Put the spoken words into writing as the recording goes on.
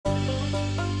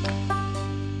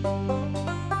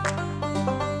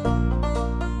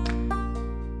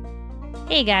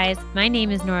Hey guys, my name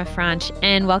is Nora Franch,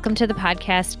 and welcome to the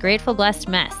podcast Grateful Blessed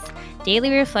Mess, daily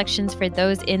reflections for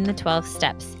those in the 12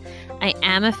 steps. I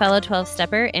am a fellow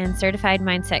 12-stepper and certified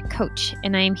mindset coach,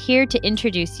 and I am here to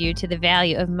introduce you to the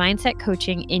value of mindset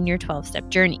coaching in your 12-step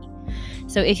journey.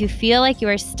 So if you feel like you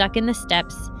are stuck in the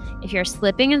steps, if you're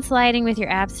slipping and sliding with your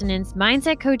abstinence,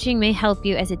 mindset coaching may help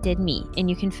you as it did me, and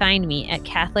you can find me at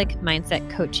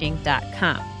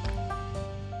CatholicMindsetCoaching.com.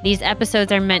 These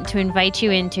episodes are meant to invite you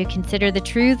in to consider the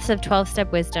truths of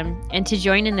 12-step wisdom and to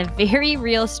join in the very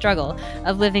real struggle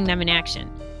of living them in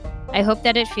action. I hope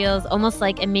that it feels almost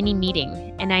like a mini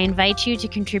meeting, and I invite you to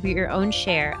contribute your own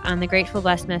share on the Grateful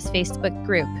Blessedness Facebook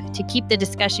group to keep the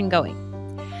discussion going.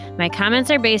 My comments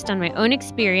are based on my own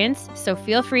experience, so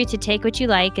feel free to take what you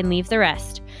like and leave the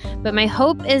rest. But my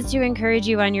hope is to encourage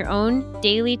you on your own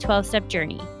daily 12-step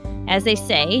journey. As they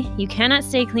say, you cannot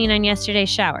stay clean on yesterday's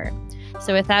shower.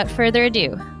 So without further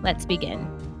ado, let's begin.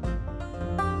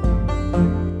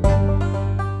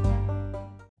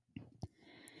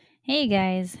 Hey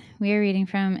guys, we are reading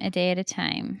from A Day at a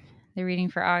Time, the reading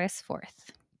for August 4th.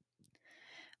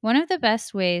 One of the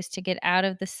best ways to get out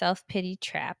of the self-pity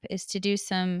trap is to do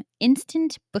some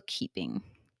instant bookkeeping.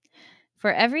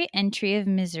 For every entry of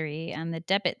misery on the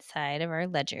debit side of our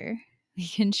ledger, we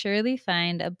can surely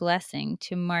find a blessing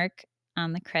to mark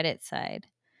on the credit side.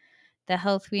 The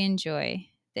health we enjoy,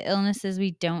 the illnesses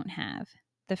we don't have,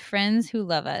 the friends who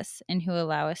love us and who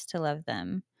allow us to love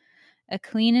them, a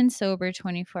clean and sober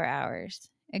 24 hours,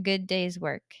 a good day's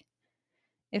work.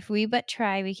 If we but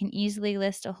try, we can easily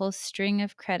list a whole string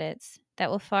of credits that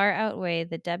will far outweigh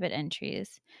the debit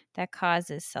entries that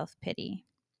causes self-pity.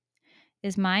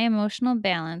 Is my emotional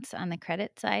balance on the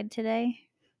credit side today?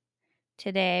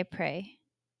 Today I pray.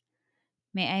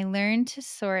 May I learn to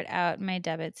sort out my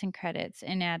debits and credits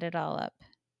and add it all up.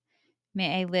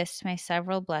 May I list my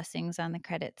several blessings on the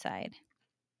credit side.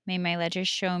 May my ledger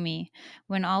show me,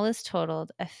 when all is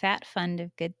totaled, a fat fund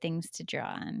of good things to draw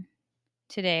on.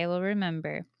 Today I will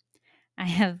remember I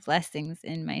have blessings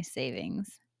in my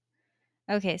savings.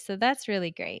 Okay, so that's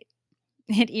really great.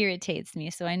 It irritates me,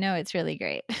 so I know it's really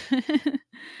great.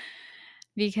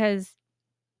 Because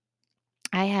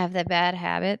I have the bad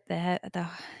habit, the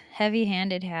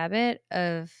heavy-handed habit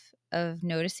of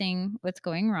noticing what's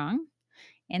going wrong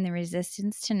and the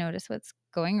resistance to notice what's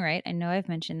going right. I know I've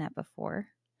mentioned that before,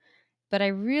 but I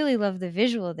really love the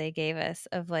visual they gave us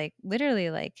of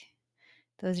literally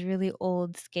those really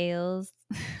old scales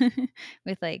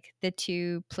with the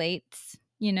two plates,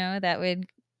 that would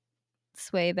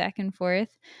sway back and forth.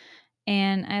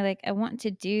 And I want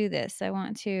to do this. I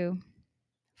want to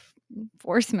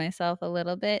force myself a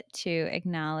little bit to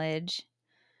acknowledge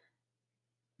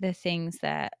the things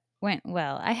that went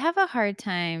well. I have a hard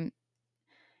time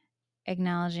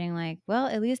acknowledging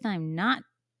at least I'm not,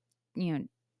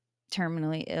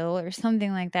 terminally ill or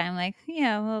something like that. I'm like,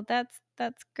 yeah, well, that's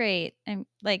great. I'm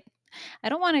like, I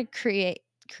don't want to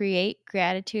create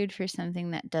gratitude for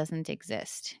something that doesn't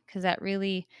exist, because that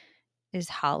really is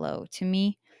hollow to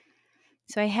me.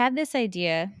 So I had this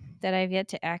idea that I've yet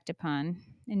to act upon,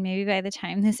 and maybe by the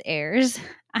time this airs,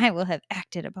 I will have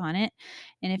acted upon it.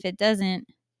 And if it doesn't,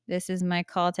 this is my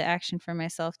call to action for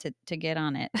myself to get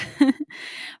on it.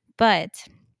 But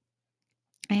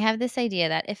I have this idea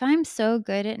that if I'm so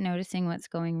good at noticing what's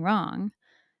going wrong,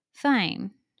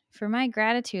 fine. For my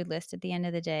gratitude list at the end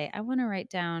of the day, I want to write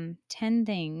down 10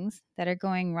 things that are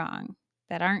going wrong,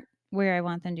 that aren't where I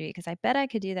want them to be, because I bet I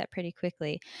could do that pretty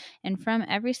quickly. And from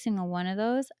every single one of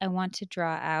those, I want to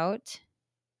draw out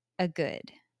a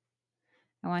good.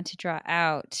 I want to draw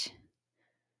out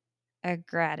a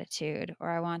gratitude, or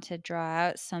I want to draw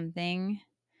out something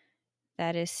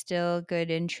that is still good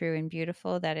and true and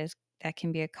beautiful, that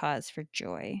can be a cause for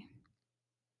joy.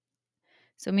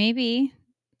 So maybe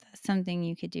that's something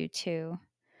you could do too.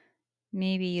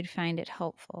 Maybe you'd find it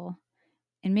helpful.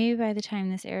 And maybe by the time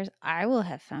this airs, I will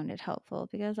have found it helpful,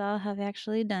 because I'll have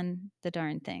actually done the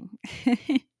darn thing.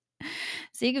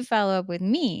 So you can follow up with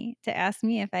me to ask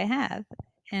me if I have,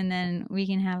 and then we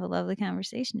can have a lovely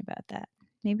conversation about that.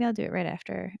 Maybe I'll do it right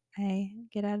after I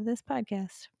get out of this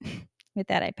podcast. With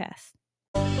that, I pass.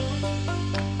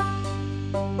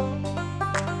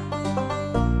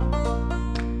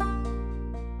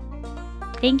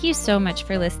 Thank you so much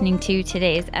for listening to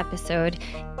today's episode.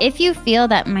 If you feel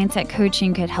that mindset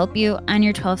coaching could help you on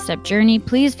your 12-step journey,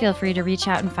 please feel free to reach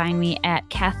out and find me at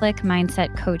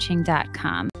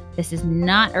CatholicMindsetCoaching.com. This is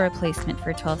not a replacement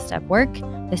for 12-step work.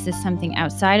 This is something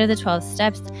outside of the 12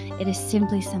 steps. It is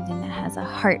simply something that has a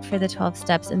heart for the 12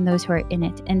 steps and those who are in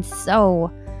it. And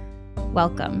so,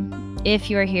 welcome. if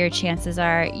you're here, chances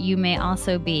are you may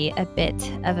also be a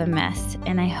bit of a mess.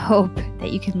 And I hope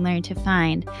that you can learn to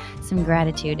find some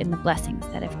gratitude in the blessings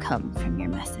that have come from your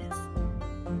messes.